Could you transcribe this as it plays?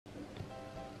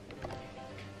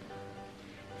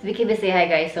Sveiki, Visi, hi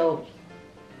guys. So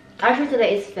actually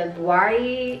today is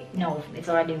February, no, it's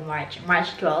already March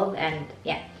 12, and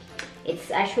yeah, it's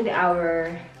actually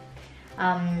our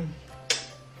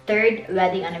third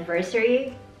wedding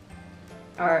anniversary,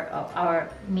 or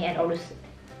our me and Olu's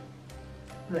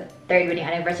third wedding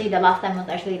anniversary. The last time was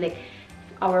actually like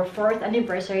our fourth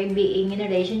anniversary being in a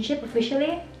relationship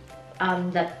officially.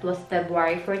 That was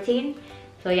February 14.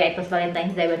 So yeah, it was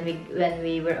Valentine's Day when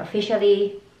we were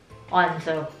officially on.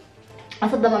 So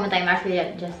as of the moment, I'm actually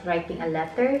just writing a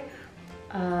letter.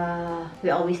 We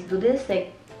always do this,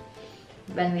 like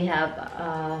when we have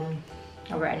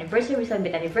our anniversary, we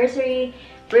celebrate anniversary,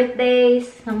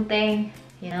 birthdays, something,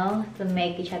 you know, to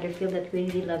make each other feel that we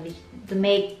really love to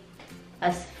make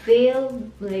us feel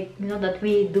like, you know, that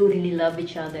we do really love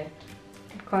each other.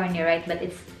 Corny, right? But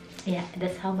it's, yeah,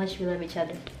 that's how much we love each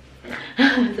other.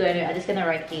 So anyway, I'm just gonna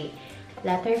write a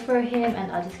letter for him,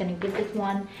 and I'm just gonna give this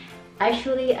one.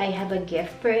 Actually, I have a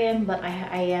gift for him, but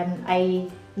I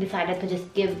decided to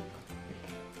just give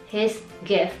his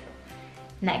gift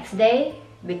next day,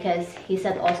 because he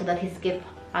said also that his gift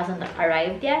hasn't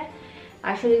arrived yet.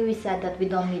 Actually, we said that we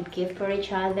don't need gift for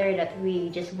each other, that we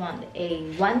just want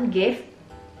one gift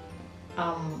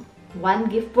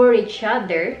for each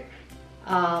other,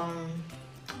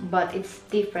 but it's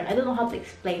different. I don't know how to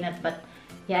explain it, but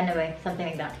yeah, anyway, something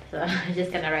like that. So I'm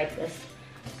just gonna write this.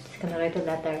 Just gonna write a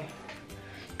letter.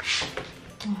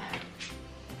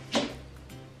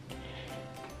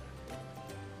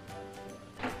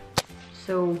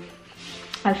 So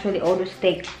actually, Odo's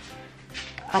take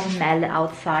Armelė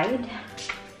outside.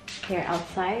 They're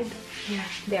outside. Yeah,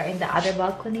 they're in the other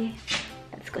balcony.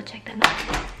 Let's go check them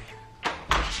out.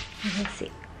 Let's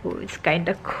see. Oh, it's kind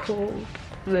of cold.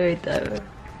 Wait,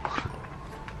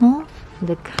 no,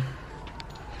 look.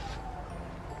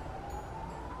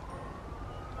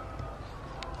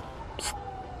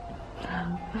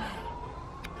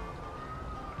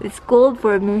 It's cold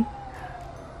for me.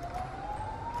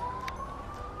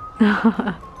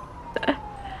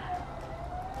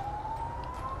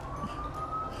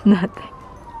 Nothing.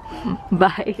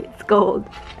 Bye. It's cold.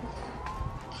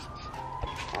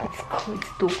 It's cold.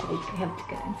 It's too cold. We have to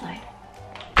get inside.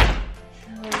 So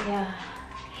yeah,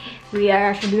 we are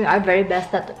actually doing our very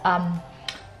best that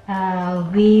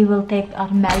we will take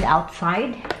Armelė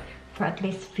outside for at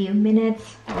least few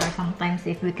minutes, or sometimes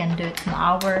if we can do it an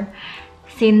hour,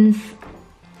 since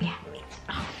yeah, it's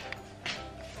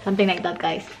something like that,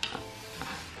 guys.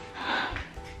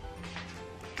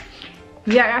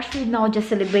 We are actually now just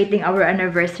celebrating our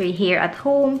anniversary here at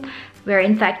home, where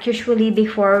in fact usually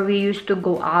before we used to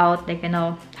go out, like, you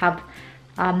know, have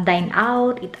dine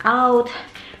out, eat out,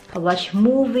 watch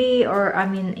movie, or I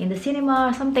mean in the cinema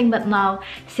or something. But now,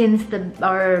 since since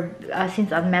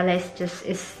Armelė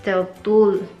is still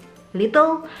too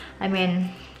little, I mean,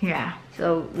 yeah,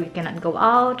 so we cannot go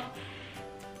out.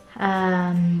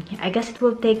 I guess it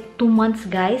will take 2 months,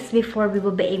 guys, before we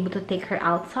will be able to take her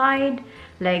outside,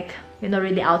 like, you know,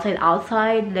 really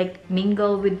outside, like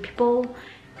mingle with people.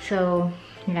 So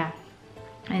yeah,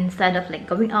 instead of like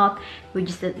going out, we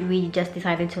just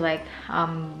decided to like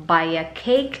buy a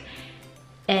cake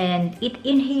and eat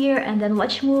in here, and then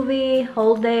watch movie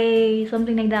whole day,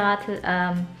 something like that.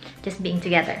 Just being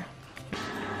together.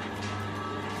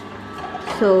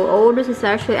 So Odo's is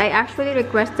actually, I actually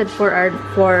requested for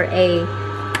a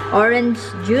orange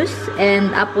juice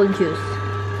and apple juice,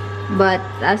 but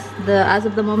as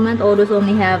of the moment, Odo's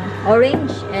only have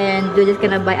orange, and we're just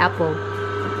gonna buy apple.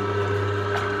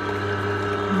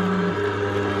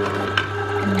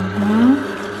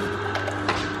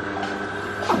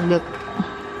 Look,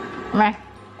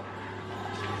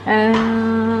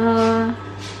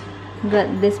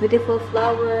 got this beautiful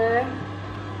flower.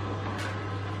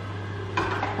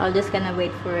 I'm just gonna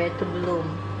wait for it to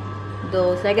bloom.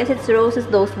 Those, I guess it's roses,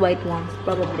 those white ones,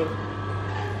 probably,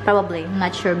 I'm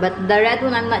not sure, but the red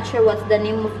one, I'm not sure what's the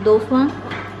name of those ones,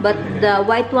 but the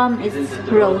white one is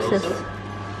roses.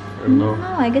 No,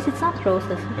 I guess it's not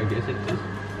roses. I guess it is.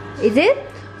 Is it?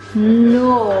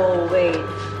 No, wait.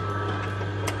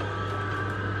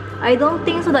 I don't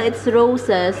think so that it's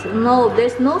roses. No,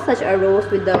 there's no such a rose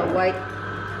with the white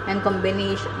and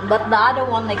combination. But the other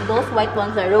one, like those white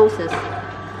ones, are roses.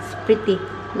 It's pretty.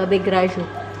 Labi graju.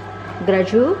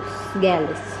 Graju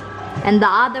Gelos. And the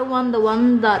other one, the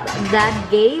one that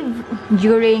Dad gave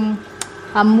during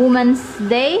Women's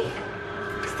Day,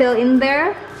 still in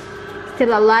there,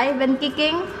 still alive and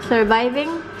kicking,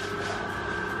 surviving.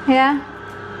 Yeah.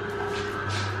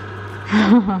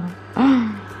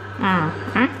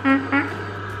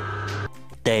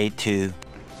 Day 2.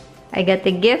 I got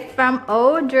a gift from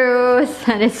Odros,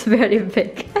 and it's very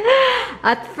big.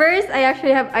 At first, I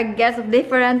actually have a guess of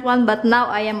different one, but now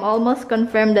I am almost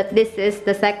confirmed that this is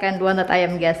the second one that I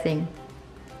am guessing.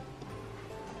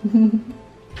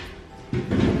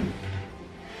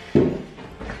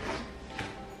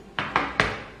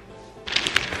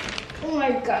 Oh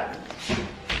my god.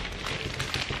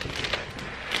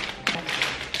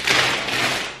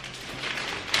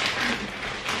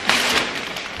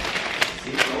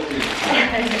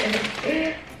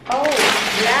 Oh,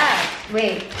 yeah.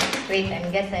 Wait,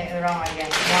 I'm guessing wrong again.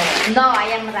 No,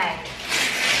 I am right.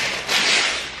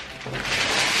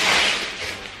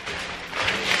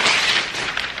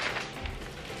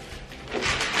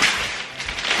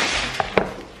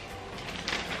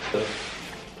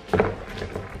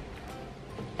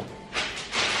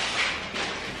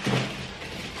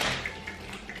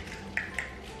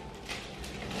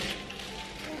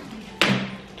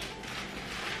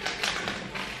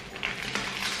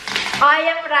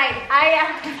 I am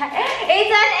right. It's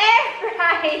an air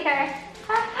fryer.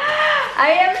 I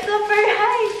am super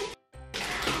right.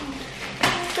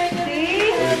 See?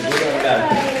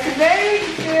 Very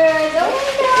good. Oh my god.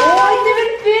 Oh, it's even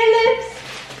Philips.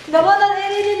 The one that I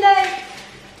really like.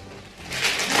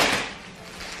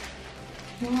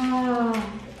 Wow.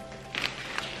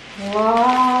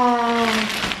 Wow.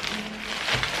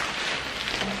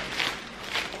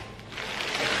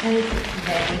 And it's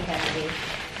very heavy.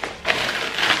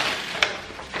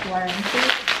 Warranty.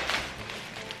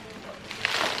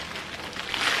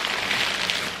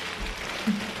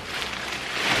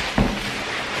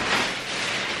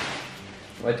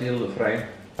 What did you fry?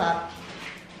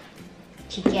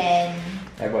 Chicken.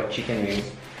 I bought chicken wings.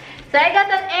 So I got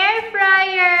an air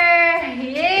fryer!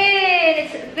 Yay!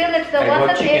 It's Philips, the one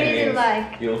that I really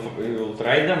like. You'll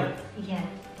try them? Yeah,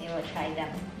 I will try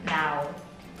them now.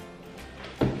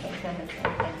 Okay, so it's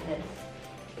like this.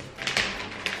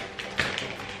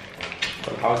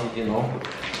 But how did you know?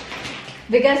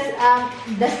 Because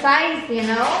the size, you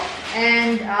know,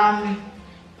 and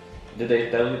Did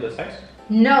they tell you the size?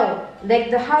 no, like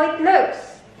how it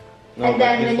looks. No, and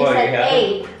then when you said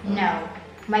haven't? 8, no.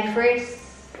 My first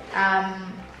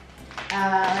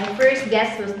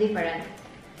guess was different.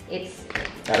 It's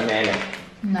Armelė.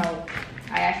 no.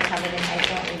 I actually have it in my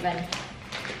phone even.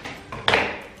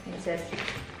 It says,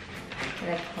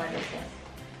 like, what is this?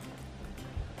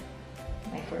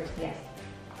 My first guess.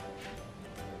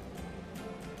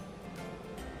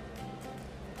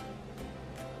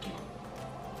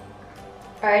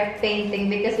 Art painting,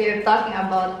 because we were talking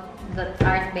about the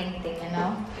art painting, you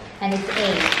know, and it's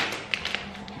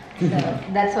 8. So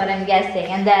that's what I'm guessing.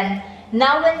 And then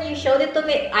now when you showed it to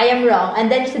me, I am wrong. And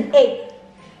then you said 8.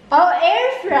 Oh,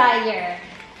 air fryer.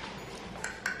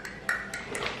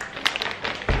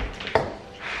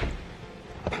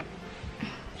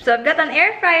 So I've got an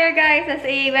air fryer, guys, as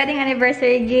a wedding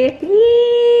anniversary gift.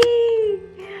 Yay!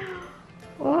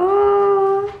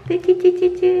 Oh,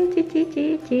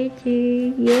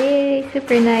 yay!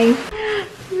 Super nice.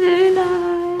 Very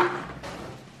nice.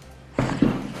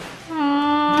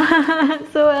 Oh,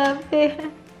 so happy.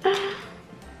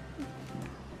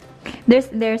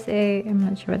 There's a, I'm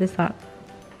not sure what is that.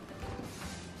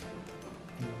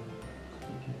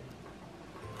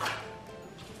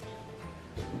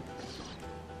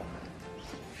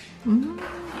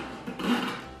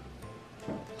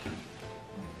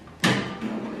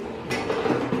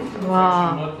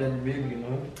 Wow. It's not that big, you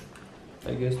know.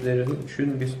 I guess there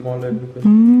shouldn't be smaller because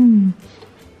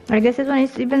I guess this one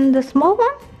is even the small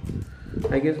one?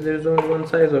 I guess there's only one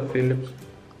size of Philips.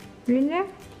 Really?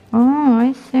 Oh,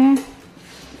 I see.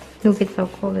 Look, it's so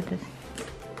cool it is.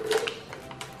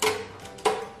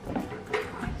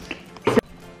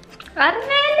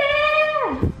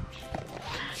 Armelė!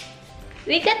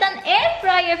 We got an air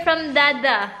fryer from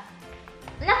Dada.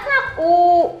 Nak.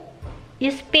 Oh,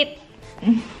 you spit.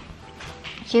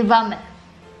 She vomit.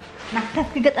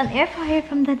 Nak, we got an air fryer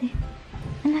from Daddy.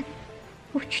 Anak.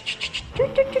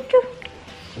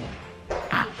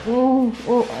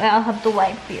 Oh, I'll have to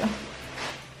wipe you.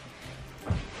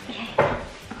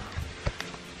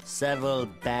 Several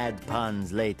bad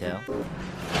puns later.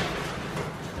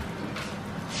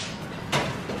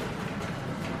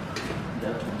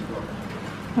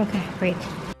 Okay, wait.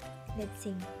 Let's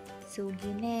sing.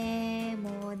 Sugime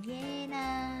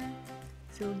modiena.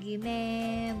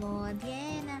 Sugime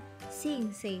modiena.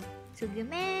 Sing, say.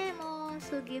 Sugime mo,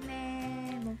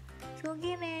 sugime mo.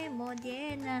 Sugime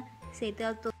modiena. Say,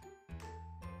 tell to.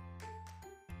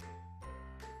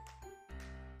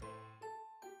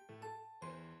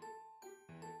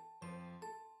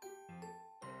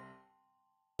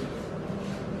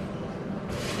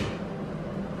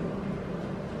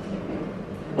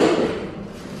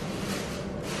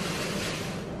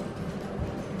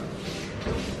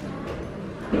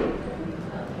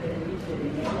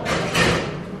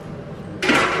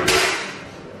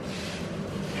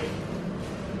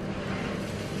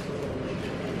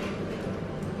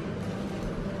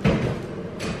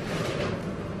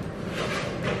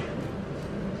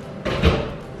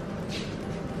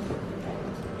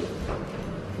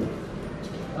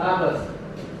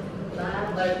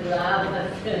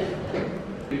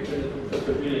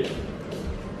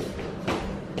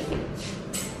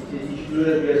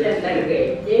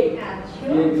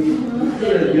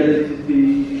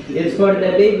 It's for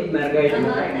the baby margarita.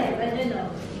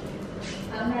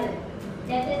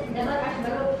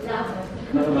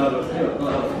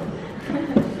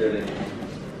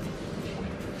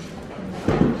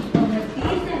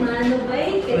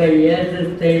 Jėzus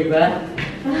taip pat.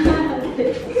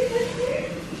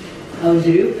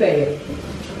 Audriukai,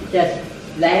 čia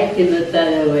sveikinu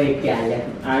tave vaikelę.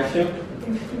 Ačiū.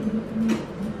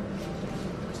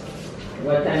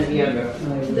 What time miega?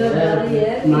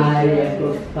 Marija,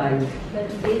 koks fainas.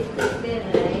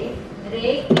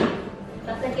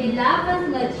 Pasakė, labas,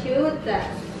 mačiuta.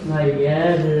 Na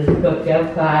Jėzus, kokia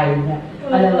faina.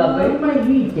 Ale labai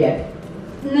mažytė.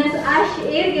 Nes aš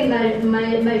irgi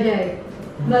mažai.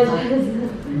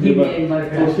 Gimiai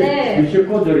maža. Iš čia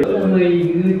ko dar?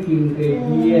 Mažiutinkai,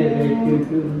 dieve,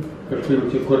 čiūčių. Kažkaip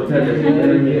čia kortelė, tai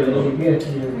nėra.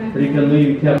 Reikia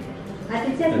nuimti.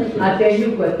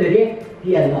 Apeliuko turi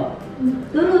pieno.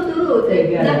 Turiu.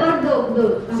 Dabar daug.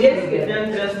 Sėskite ant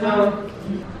prie stalo.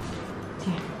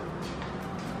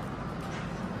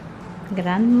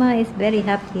 Grandma is very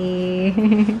happy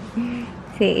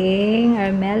seeing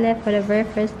Armelė for the very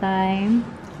first time.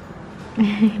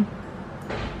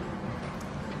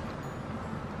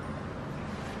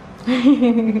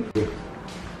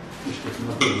 Iškas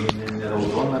matau, ne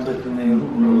raudona, bet jinai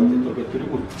rūkro, tai tokia turi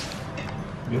būti.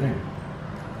 Gerai.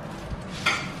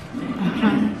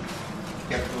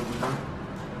 Kiek rūkro?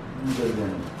 Dar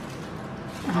vieną.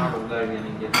 Dar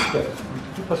vieną gėlį.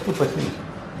 Tu paskui pasimsi.